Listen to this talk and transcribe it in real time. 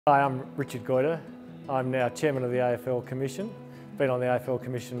Hi, I'm Richard Goyder. I'm now Chairman of the AFL Commission. Been on the AFL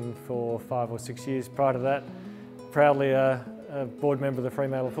Commission for 5 or 6 years. Prior to that, proudly a board member of the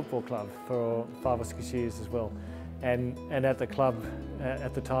Fremantle Football Club for 5 or 6 years as well. And at the club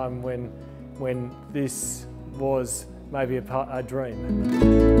at the time when this was maybe a dream.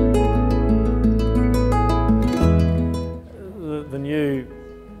 The new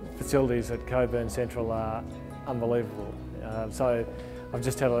facilities at Cockburn Central are unbelievable. So I've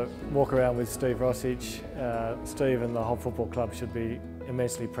just had a walk around with Steve Rossich. Steve and the whole football club should be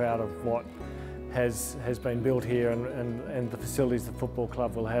immensely proud of what has been built here and the facilities the football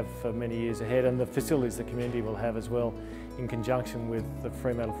club will have for many years ahead, and the facilities the community will have as well in conjunction with the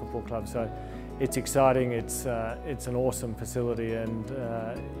Fremantle Football Club. So it's exciting, it's an awesome facility, and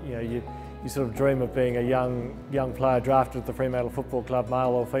you sort of dream of being a young player drafted at the Fremantle Football Club, male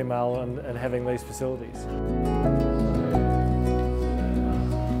or female, and having these facilities.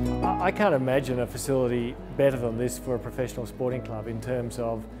 I can't imagine a facility better than this for a professional sporting club in terms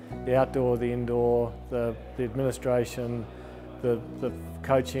of the outdoor, the indoor, the administration, the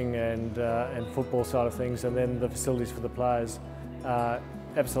coaching and football side of things, and then the facilities for the players are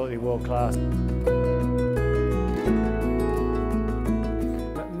absolutely world class.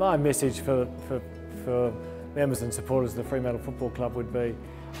 My message for members and supporters of the Fremantle Football Club would be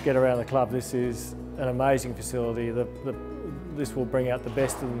get around the club. This is an amazing facility. This will bring out the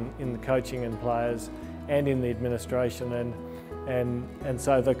best in the coaching and players and in the administration, and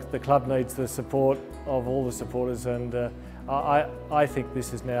so the club needs the support of all the supporters, and I think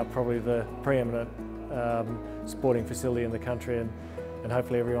this is now probably the preeminent sporting facility in the country, and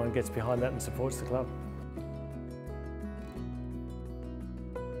hopefully everyone gets behind that and supports the club.